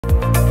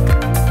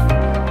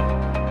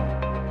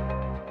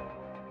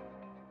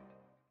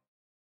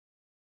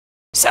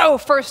So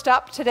first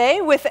up today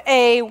with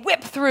a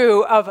whip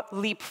through of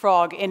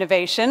Leapfrog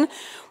Innovation,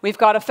 we've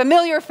got a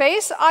familiar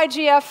face,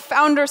 IGF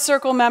founder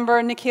circle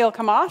member Nikhil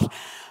Kamath,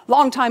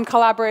 longtime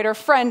collaborator,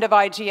 friend of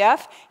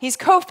IGF. He's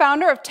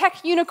co-founder of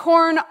tech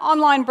unicorn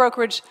online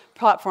brokerage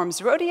platform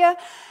Zerodha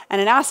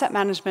and an asset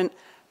management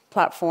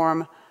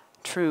platform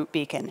True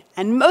Beacon.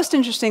 And most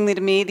interestingly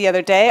to me, the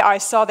other day, I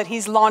saw that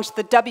he's launched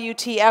the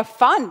WTF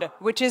fund,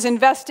 which is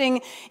investing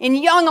in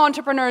young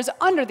entrepreneurs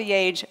under the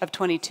age of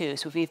 22.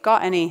 So if you've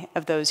got any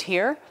of those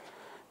here,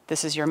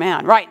 this is your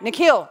man. Right,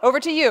 Nikhil,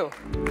 over to you.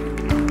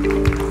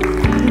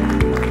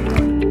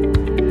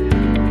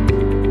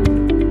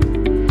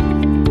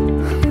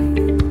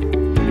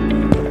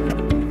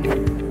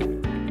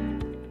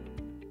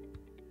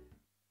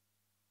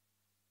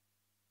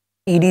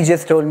 Edie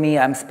just told me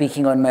I'm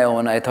speaking on my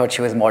own. I thought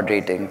she was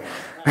moderating.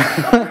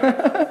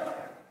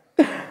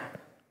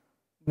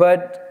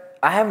 But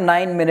I have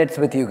 9 minutes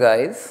with you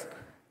guys.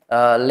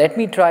 Let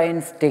me try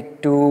and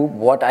stick to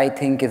what I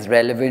think is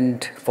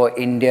relevant for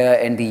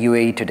India and the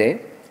UAE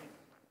today.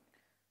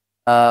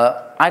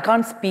 I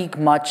can't speak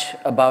much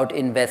about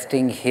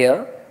investing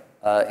here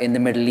in the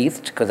Middle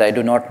East because I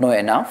do not know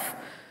enough.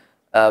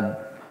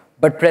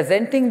 But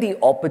presenting the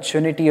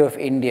opportunity of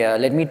India,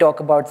 let me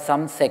talk about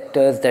some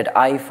sectors that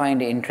I find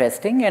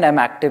interesting and I'm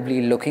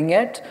actively looking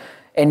at.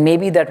 And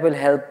maybe that will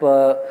help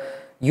a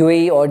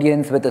UAE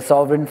audience with a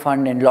sovereign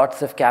fund and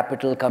lots of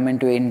capital come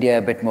into India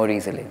a bit more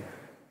easily.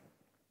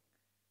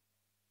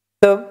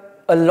 So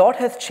a lot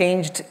has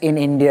changed in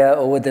India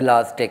over the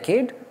last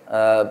decade.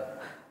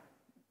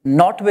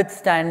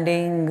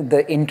 Notwithstanding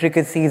the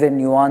intricacies and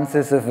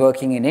nuances of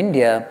working in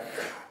India,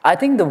 I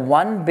think the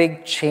one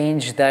big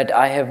change that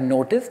I have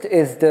noticed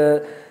is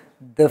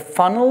the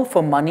funnel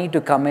for money to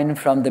come in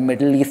from the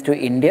Middle East to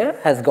India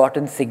has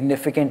gotten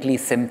significantly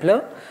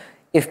simpler.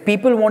 If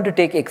people want to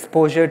take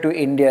exposure to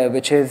India,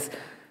 which is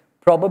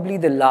probably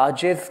the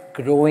largest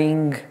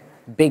growing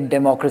big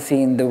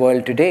democracy in the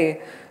world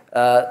today,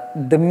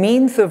 the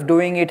means of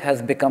doing it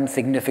has become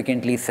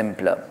significantly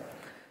simpler.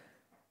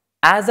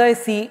 As I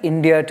see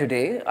India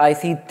today, I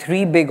see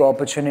three big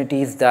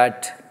opportunities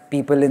that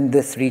people in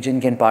this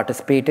region can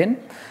participate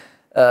in.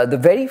 The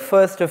very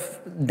first of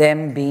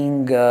them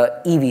being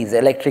EVs,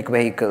 electric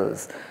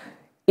vehicles.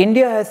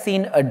 India has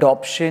seen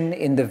adoption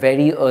in the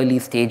very early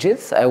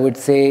stages. I would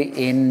say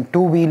in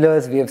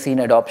two-wheelers, we have seen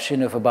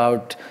adoption of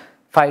about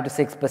 5 to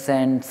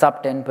 6%,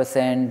 sub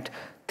 10%,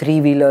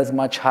 three-wheelers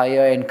much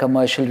higher, and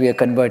commercial we are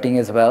converting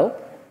as well.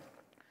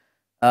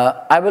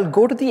 I will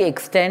go to the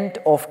extent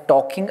of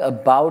talking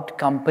about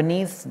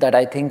companies that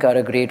I think are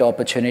a great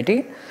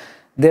opportunity.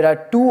 There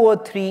are 2 or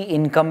 3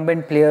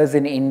 incumbent players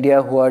in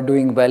India who are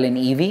doing well in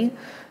EV.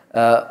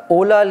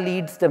 Ola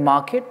leads the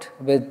market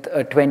with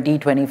a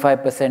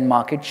 20-25%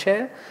 market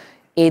share.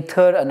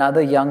 Ather,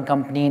 another young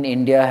company in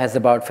India, has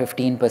about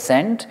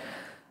 15%.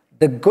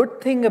 The good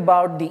thing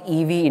about the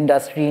EV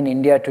industry in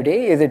India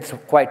today is it's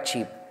quite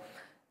cheap.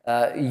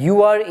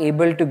 You are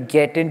able to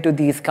get into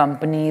these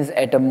companies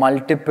at a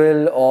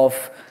multiple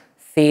of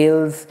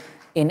sales.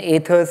 In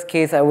Ather's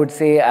case, I would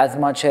say as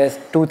much as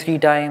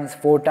 2-3 times,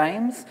 4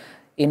 times.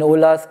 In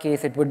Ola's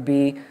case, it would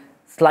be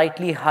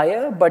slightly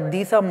higher, but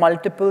these are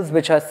multiples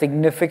which are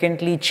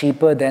significantly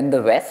cheaper than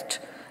the West.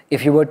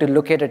 If you were to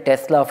look at a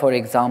Tesla, for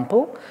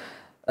example,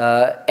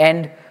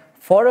 and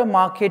for a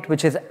market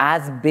which is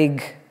as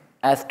big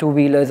as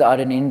two-wheelers are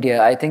in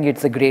India, I think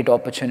it's a great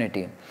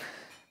opportunity.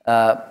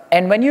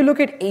 And when you look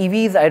at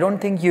EVs, I don't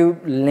think you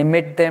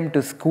limit them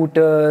to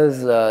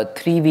scooters,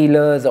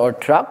 three-wheelers or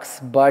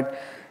trucks,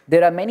 but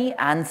there are many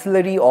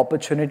ancillary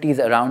opportunities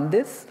around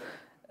this.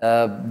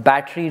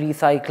 Battery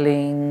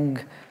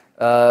recycling,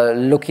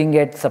 looking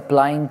at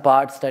supplying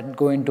parts that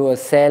go into a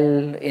cell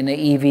in an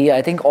EV.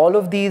 I think all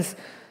of these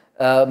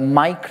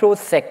micro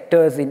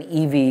sectors in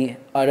EV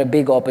are a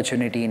big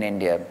opportunity in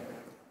India.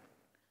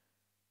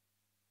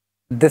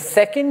 The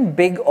second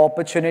big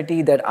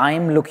opportunity that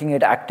I'm looking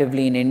at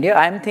actively in India,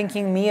 I'm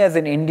thinking me as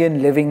an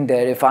Indian living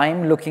there, if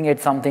I'm looking at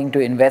something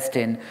to invest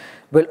in,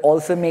 will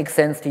also make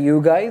sense to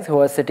you guys who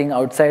are sitting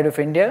outside of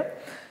India.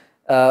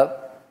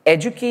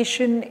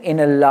 Education in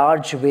a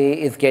large way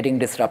is getting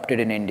disrupted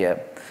in India.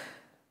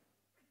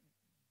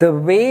 The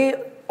way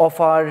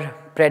of our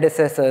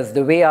predecessors,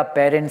 the way our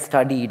parents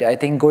studied, I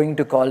think going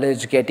to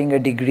college, getting a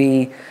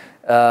degree,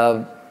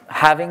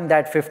 having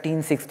that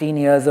 15, 16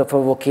 years of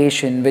a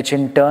vocation, which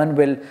in turn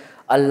will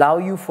allow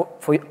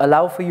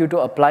for you to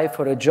apply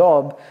for a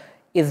job,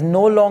 is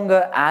no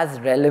longer as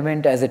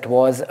relevant as it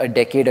was a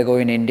decade ago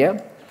in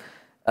India.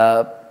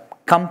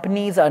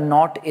 Companies are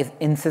not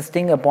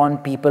insisting upon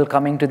people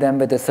coming to them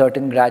with a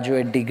certain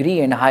graduate degree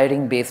and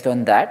hiring based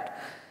on that.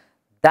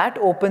 That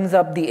opens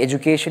up the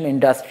education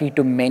industry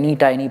to many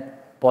tiny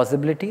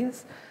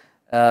possibilities.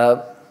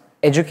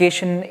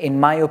 Education,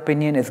 in my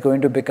opinion, is going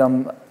to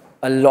become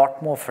a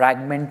lot more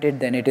fragmented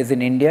than it is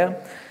in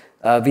India.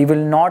 We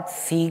will not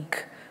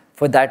seek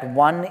for that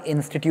one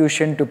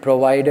institution to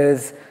provide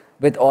us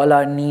with all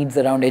our needs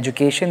around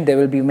education. There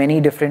will be many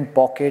different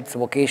pockets: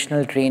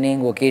 vocational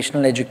training,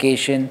 vocational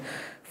education,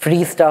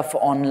 free stuff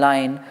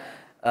online,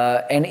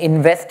 and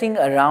investing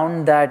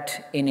around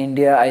that in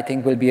India, I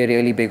think will be a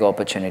really big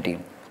opportunity.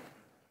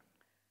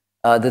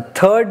 The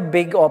third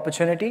big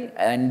opportunity,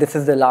 and this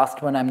is the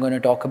last one I'm going to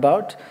talk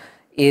about,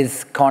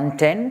 is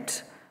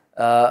content.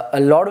 A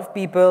lot of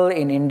people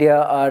in India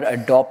are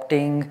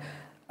adopting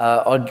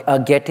or are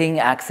getting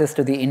access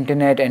to the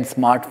internet and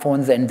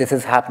smartphones, and this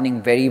is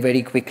happening very,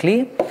 very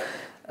quickly.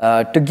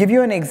 To give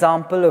you an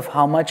example of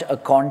how much a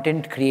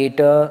content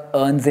creator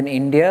earns in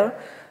India,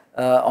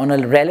 on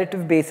a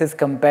relative basis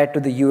compared to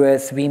the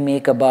US, we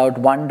make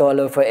about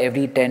 $1 for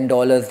every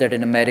 $10 that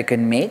an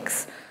American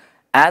makes.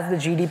 As the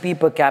GDP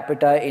per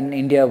capita in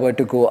India were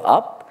to go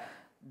up,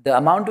 the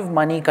amount of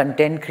money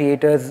content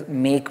creators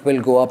make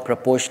will go up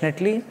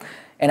proportionately.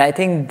 And I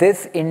think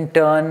this in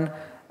turn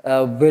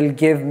will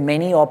give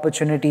many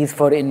opportunities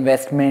for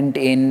investment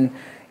in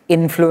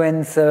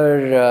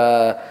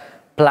influencer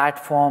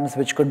platforms,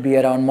 which could be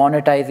around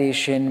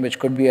monetization, which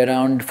could be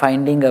around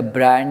finding a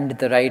brand,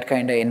 the right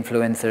kind of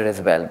influencer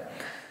as well.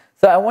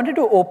 So I wanted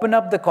to open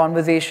up the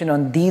conversation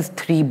on these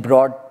three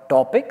broad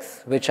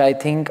topics, which I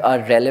think are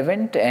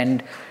relevant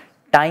and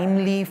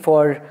timely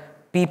for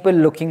people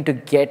looking to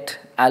get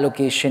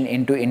allocation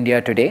into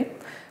India today.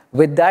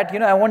 With that,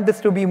 I want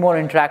this to be more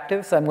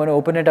interactive, so I'm going to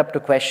open it up to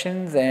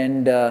questions.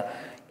 And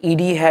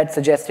Edie had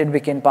suggested we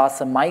can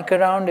pass a mic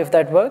around if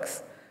that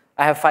works.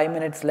 I have 5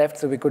 minutes left,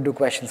 so we could do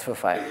questions for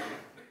 5.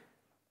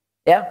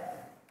 Yeah?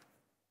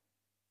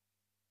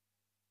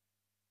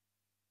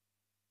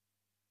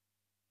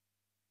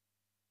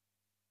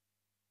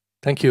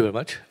 Thank you very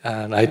much.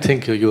 And I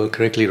think you are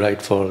correctly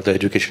right for the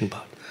education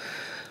part.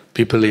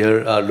 People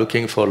here are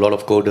looking for a lot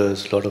of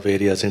coders, a lot of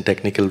areas in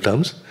technical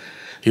terms.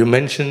 You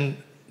mentioned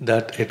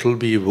that it will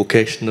be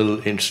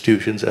vocational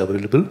institutions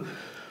available.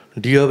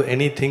 Do you have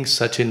anything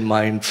such in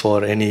mind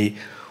for any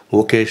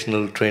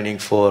vocational training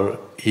for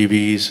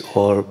EVs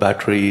or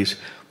batteries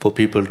for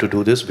people to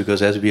do this?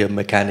 Because as we have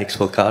mechanics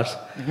for cars,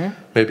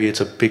 maybe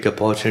it's a big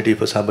opportunity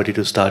for somebody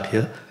to start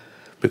here,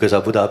 because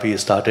Abu Dhabi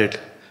has started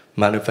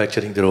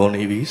manufacturing their own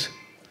EVs.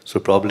 So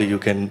probably you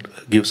can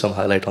give some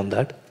highlight on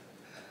that.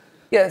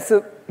 Yeah,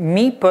 so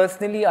me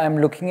personally,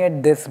 I'm looking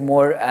at this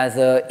more as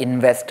an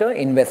investor,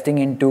 investing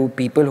into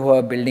people who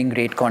are building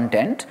great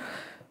content.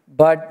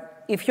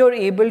 But if you're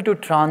able to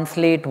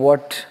translate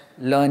what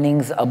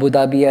learnings Abu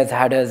Dhabi has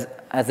had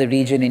as a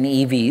region in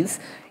EVs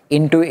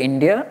into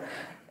India,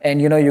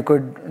 and you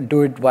could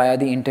do it via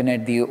the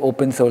internet, the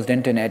open sourced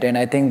internet, and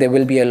I think there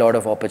will be a lot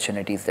of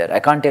opportunities there.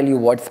 I can't tell you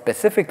what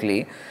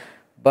specifically,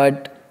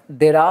 but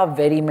there are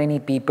very many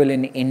people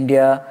in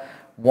India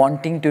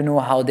wanting to know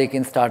how they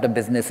can start a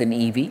business in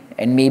EV,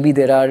 and maybe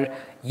there are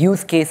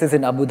use cases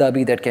in Abu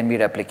Dhabi that can be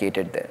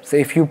replicated there. So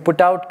if you put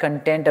out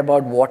content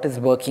about what is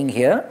working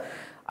here,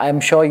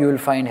 I'm sure you will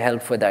find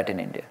help for that in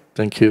India.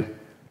 Thank you.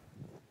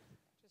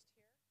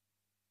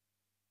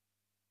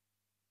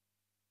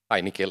 Hi,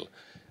 Nikhil.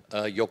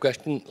 Your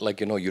question,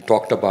 you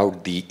talked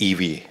about the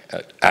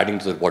EV, adding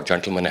to what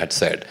gentleman had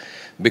said,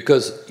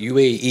 because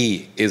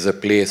UAE is a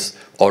place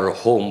or a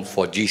home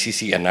for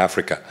GCC and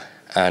Africa,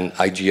 and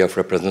IGF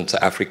represents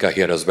Africa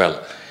here as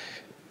well.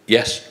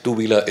 Yes,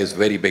 two-wheeler is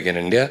very big in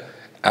India,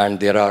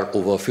 and there are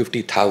over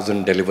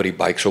 50,000 delivery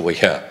bikes over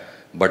here,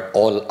 but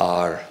all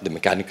are the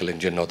mechanical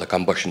engine or the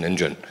combustion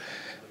engine.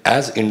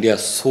 As India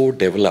is so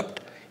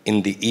developed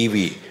in the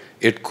EV,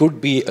 it could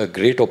be a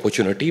great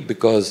opportunity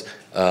because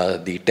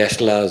the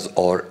Teslas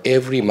or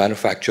every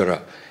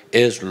manufacturer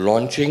is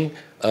launching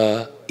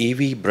a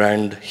EV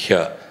brand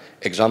here.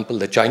 Example,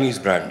 the Chinese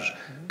brands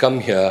come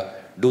here,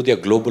 do their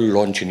global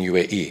launch in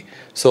UAE.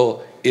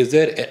 So is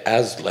there,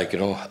 as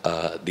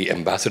the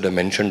ambassador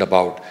mentioned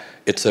about,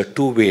 it's a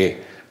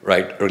two-way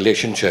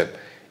relationship.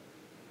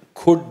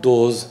 Could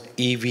those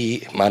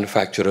EV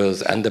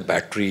manufacturers and the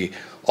battery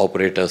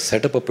operators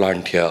set up a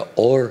plant here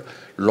or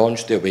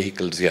launch their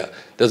vehicles here?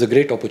 There's a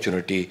great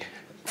opportunity.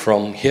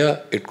 From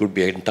here, it could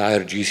be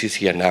entire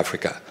GCC and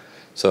Africa.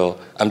 So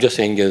I'm just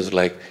saying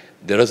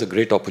there is a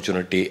great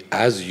opportunity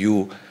as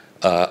you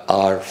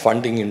are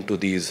funding into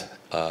these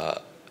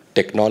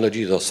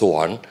technologies or so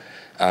on,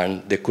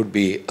 and there could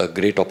be a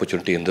great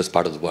opportunity in this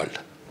part of the world.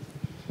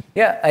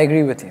 Yeah, I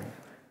agree with you.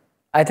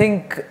 I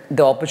think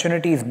the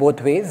opportunity is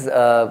both ways.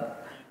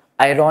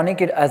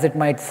 Ironic as it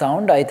might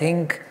sound, I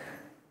think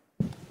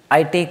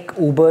I take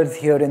Ubers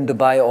here in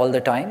Dubai all the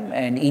time,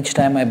 and each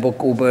time I book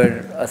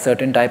Uber, a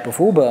certain type of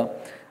Uber,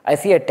 I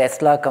see a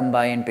Tesla come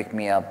by and pick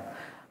me up.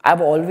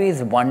 I've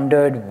always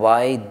wondered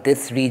why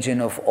this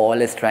region of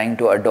all is trying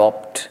to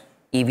adopt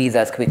EVs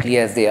as quickly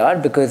as they are,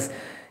 because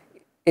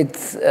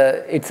it's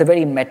a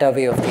very meta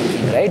way of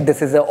thinking, right?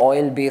 This is an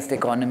oil-based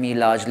economy,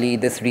 largely,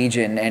 this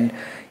region, and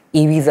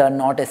EVs are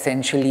not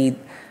essentially,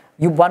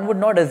 one would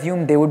not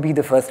assume they would be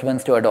the first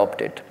ones to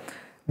adopt it.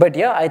 But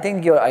yeah, I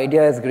think your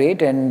idea is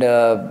great, and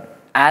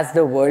as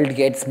the world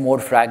gets more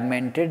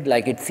fragmented,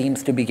 like it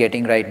seems to be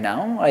getting right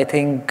now, I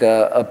think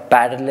a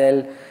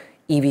parallel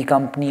EV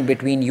company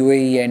between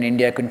UAE and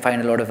India can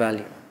find a lot of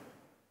value.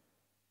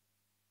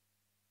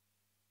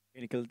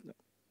 Nikhil,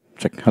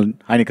 check.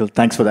 Hi, Nikhil.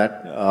 Thanks for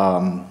that.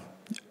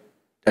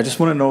 I just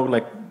want to know,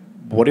 like,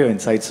 what are your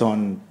insights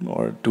on,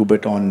 or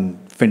two-bit on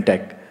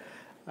fintech,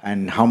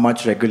 and how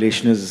much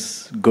regulation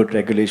is good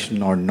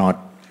regulation or not,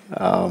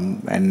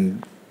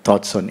 and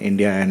thoughts on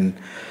India, and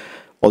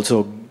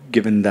also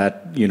given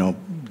that, you know,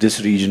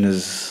 this region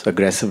is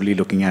aggressively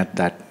looking at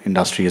that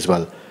industry as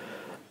well.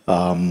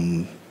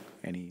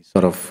 Any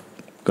sort of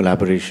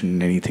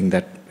collaboration, anything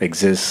that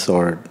exists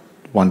or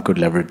one could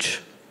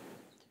leverage?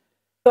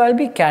 So I'll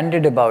be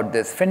candid about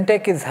this.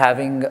 Fintech is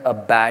having a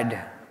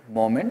bad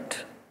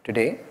moment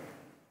today.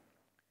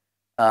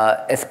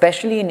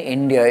 Especially in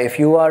India, if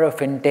you are a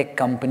fintech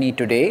company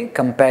today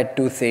compared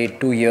to, say,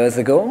 2 years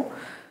ago,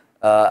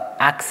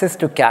 access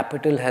to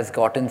capital has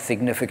gotten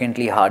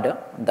significantly harder.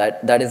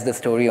 That is the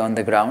story on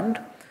the ground.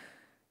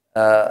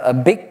 A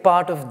big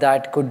part of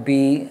that could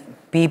be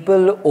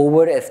people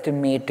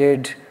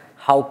overestimated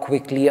how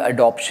quickly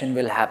adoption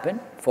will happen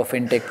for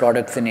fintech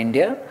products in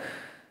India.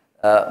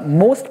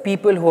 Most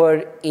people who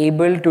are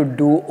able to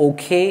do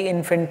okay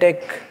in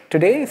fintech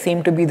today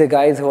seem to be the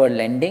guys who are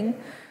lending.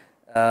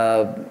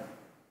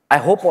 I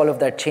hope all of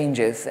that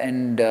changes,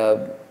 and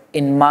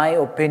in my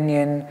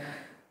opinion,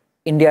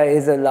 India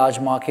is a large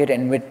market,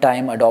 and with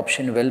time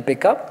adoption will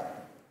pick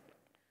up.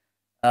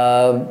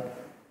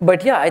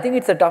 But yeah, I think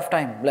it's a tough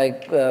time.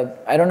 Like,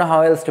 I don't know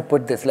how else to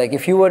put this. Like,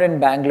 if you were in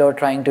Bangalore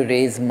trying to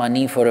raise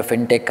money for a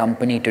fintech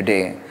company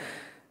today,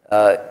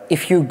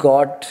 if you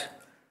got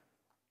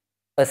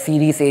a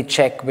Series A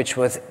check which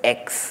was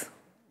X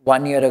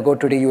 1 year ago,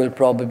 today you will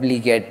probably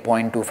get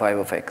 0.25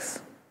 of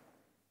X.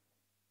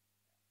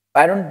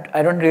 I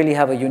don't really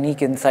have a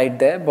unique insight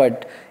there,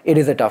 but it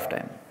is a tough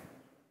time.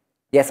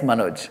 Yes,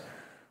 Manoj.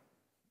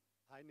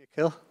 Hi,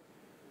 Nikhil.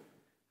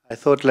 I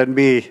thought let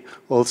me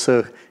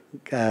also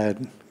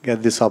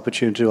get this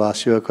opportunity to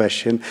ask you a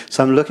question.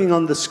 So I'm looking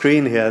on the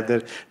screen here,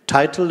 the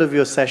title of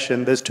your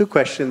session. There's 2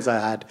 questions I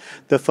had.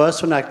 The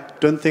first one I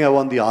don't think I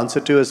want the answer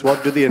to is,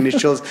 what do the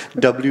initials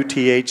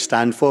WTH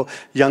stand for?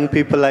 Young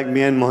people like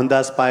me and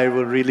Mohandas Pai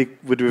would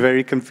be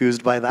very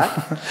confused by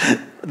that.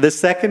 The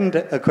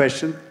second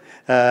question,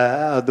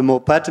 the more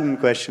pertinent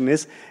question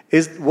is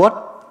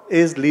what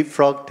is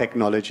Leapfrog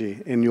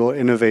technology in your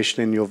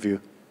innovation, in your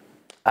view?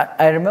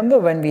 I remember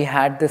when we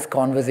had this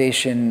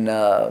conversation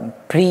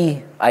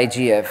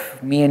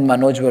pre-IGF, me and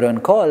Manoj were on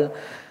call,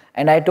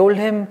 and I told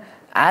him,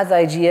 as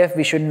IGF,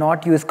 we should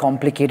not use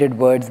complicated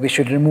words. We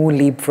should remove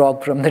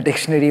leapfrog from the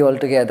dictionary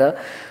altogether.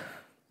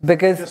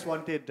 Because I just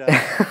wanted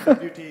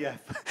WTF.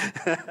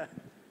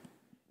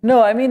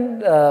 No, I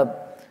mean,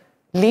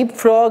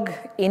 leapfrog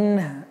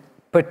in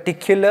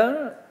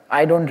particular,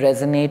 I don't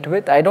resonate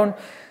with.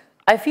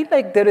 I feel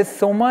like there is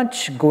so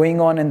much going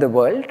on in the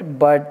world,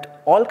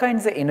 but all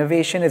kinds of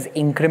innovation is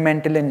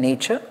incremental in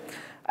nature.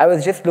 I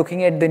was just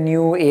looking at the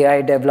new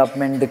AI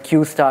development, the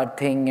Q-Start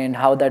thing, and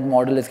how that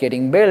model is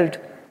getting built.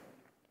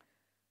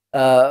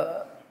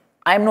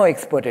 I'm no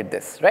expert at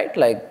this, right?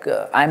 Like,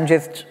 I'm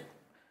just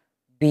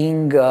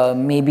being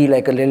maybe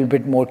like a little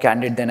bit more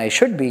candid than I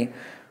should be.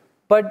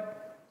 But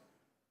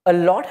a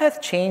lot has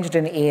changed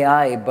in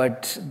AI,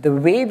 but the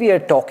way we are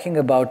talking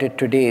about it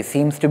today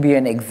seems to be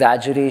an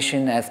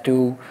exaggeration as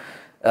to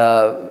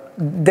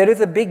there is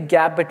a big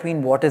gap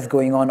between what is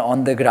going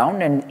on the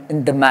ground and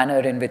in the manner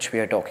in which we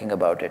are talking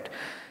about it.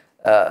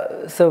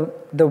 So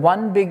the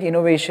one big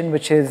innovation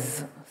which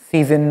is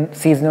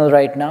seasonal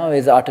right now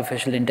is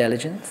artificial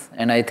intelligence.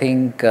 And I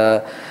think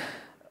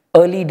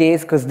early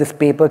days, because this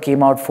paper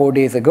came out 4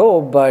 days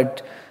ago,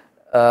 but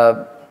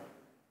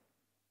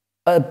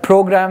a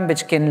program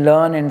which can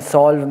learn and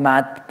solve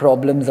math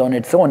problems on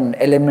its own,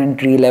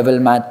 elementary level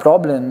math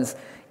problems,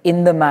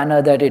 in the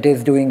manner that it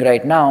is doing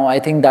right now, I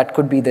think that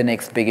could be the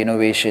next big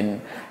innovation,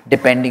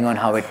 depending on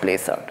how it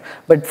plays out.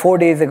 But 4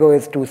 days ago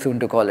is too soon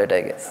to call it,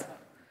 I guess.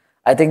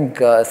 I think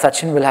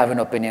Sachin will have an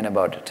opinion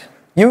about it.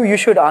 You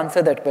should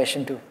answer that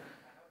question too.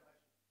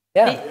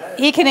 Yeah.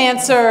 He can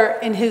answer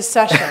in his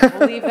session.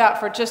 We'll leave that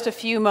for just a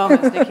few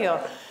moments,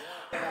 Nikhil.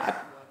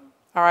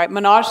 All right,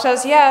 Manoj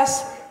says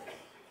yes.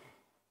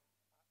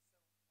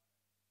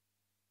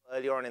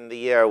 Earlier on in the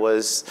year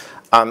was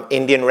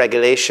Indian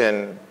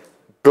regulation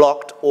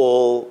blocked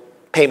all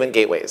payment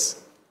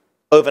gateways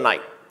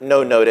overnight,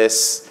 no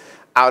notice.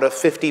 Out of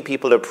 50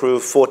 people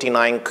approved,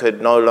 49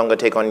 could no longer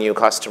take on new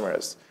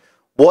customers.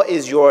 What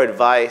is your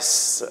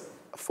advice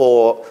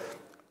for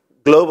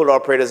global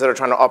operators that are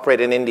trying to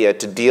operate in India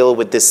to deal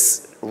with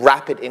this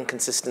rapid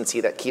inconsistency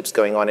that keeps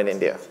going on in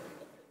India?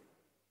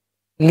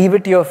 Leave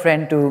it to your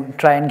friend to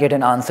try and get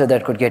an answer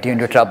that could get you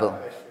into trouble.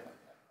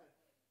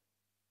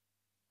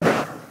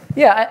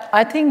 Yeah,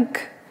 I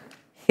think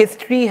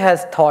history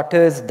has taught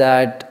us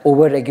that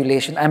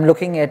over-regulation, I'm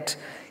looking at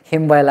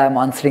him while I'm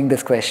answering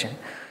this question.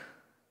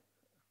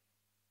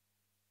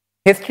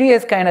 History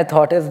has kind of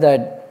taught us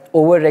that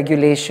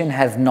over-regulation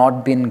has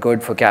not been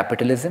good for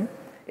capitalism.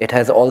 It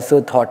has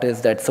also taught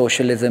us that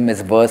socialism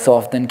is worse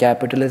off than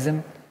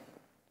capitalism.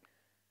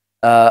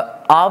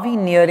 Are we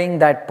nearing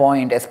that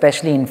point,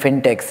 especially in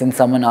fintech, since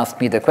someone asked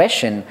me the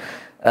question?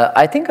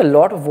 I think a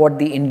lot of what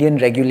the Indian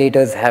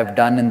regulators have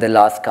done in the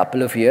last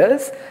couple of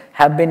years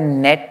have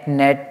been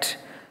net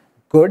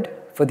good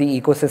for the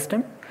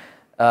ecosystem.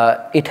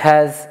 It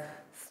has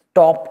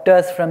stopped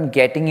us from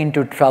getting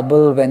into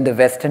trouble when the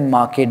Western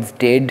markets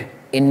did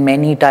in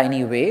many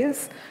tiny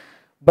ways.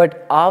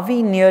 But are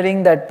we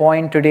nearing that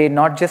point today,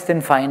 not just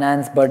in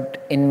finance,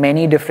 but in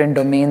many different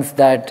domains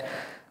that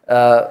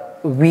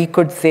we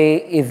could say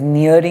is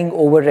nearing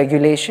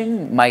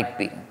over-regulation? Might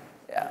be.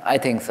 Yeah, I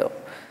think so.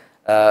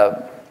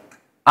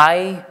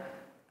 I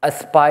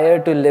aspire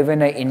to live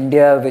in an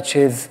India which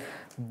is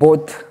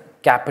both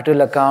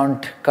capital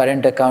account,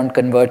 current account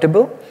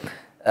convertible.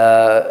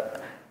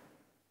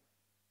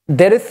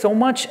 There is so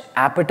much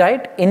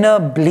appetite in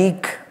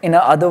an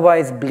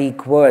otherwise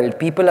bleak world.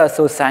 People are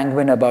so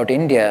sanguine about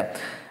India.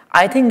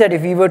 I think that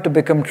if we were to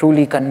become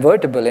truly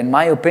convertible, in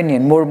my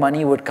opinion, more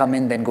money would come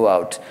in than go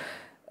out.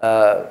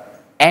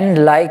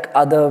 And like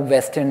other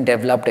Western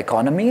developed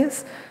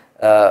economies,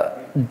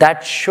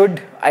 that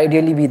should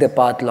ideally be the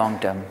path long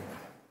term.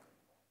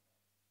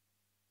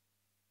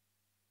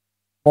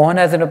 Mohan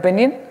has an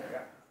opinion?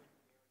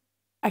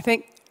 I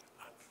think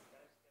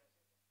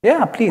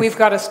yeah, please. we've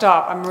got to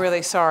stop. I'm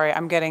really sorry.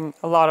 I'm getting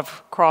a lot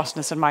of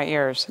crossness in my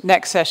ears.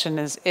 Next session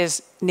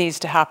needs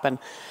to happen.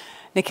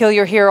 Nikhil,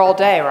 you're here all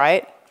day,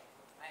 right?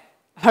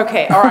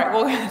 Okay, all right.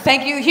 Well,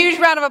 thank you. Huge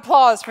round of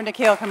applause for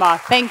Nikhil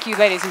Kamath. Thank you,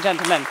 ladies and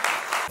gentlemen.